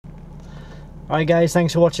Alright guys,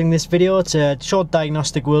 thanks for watching this video. It's a short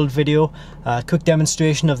Diagnostic World video, quick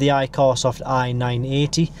demonstration of the iCarSoft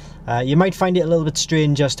i980. You might find it a little bit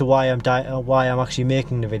strange as to why I'm actually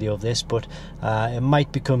making the video of this, but it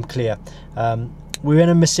might become clear. We're in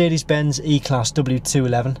a Mercedes-Benz E-Class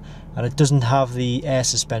W211 and it doesn't have the air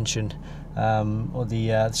suspension or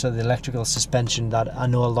the electrical suspension that I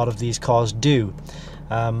know a lot of these cars do.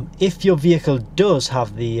 If your vehicle does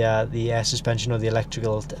have the air suspension or the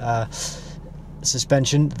electrical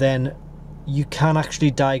suspension, then you can actually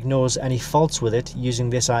diagnose any faults with it using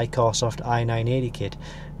this iCarSoft i980 kit.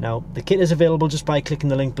 Now, the kit is available just by clicking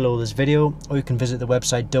the link below this video, or you can visit the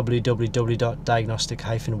website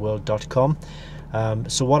www.diagnostic-world.com.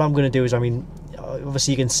 So what I'm going to do is,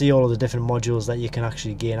 obviously you can see all of the different modules that you can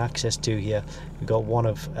actually gain access to here. We've got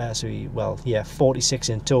 46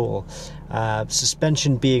 in total,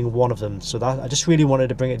 suspension being one of them. So that I just really wanted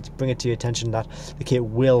to bring it to your attention that the kit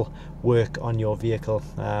will work on your vehicle,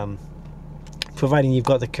 providing you've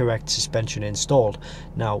got the correct suspension installed.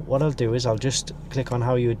 Now what I'll do is I'll just click on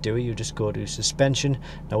how you would do it. You just go to suspension.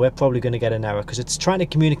 Now we're probably going to get an error because it's trying to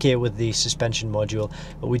communicate with the suspension module,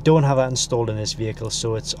 but we don't have that installed in this vehicle,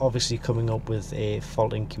 so it's obviously coming up with a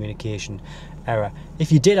fault in communication error.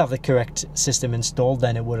 If you did have the correct system installed,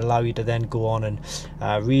 then it would allow you to then go on and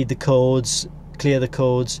read the codes, clear the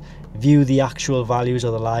codes, view the actual values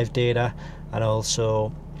of the live data, and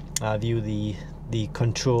also view the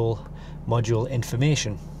control module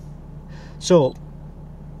information. So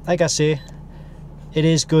like I say, it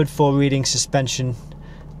is good for reading suspension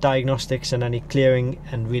diagnostics and any clearing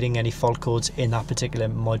and reading any fault codes in that particular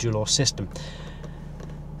module or system.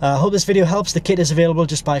 I hope this video helps. The kit is available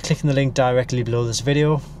just by clicking the link directly below this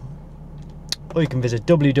video, or you can visit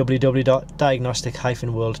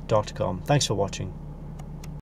www.diagnostic-world.com. Thanks for watching.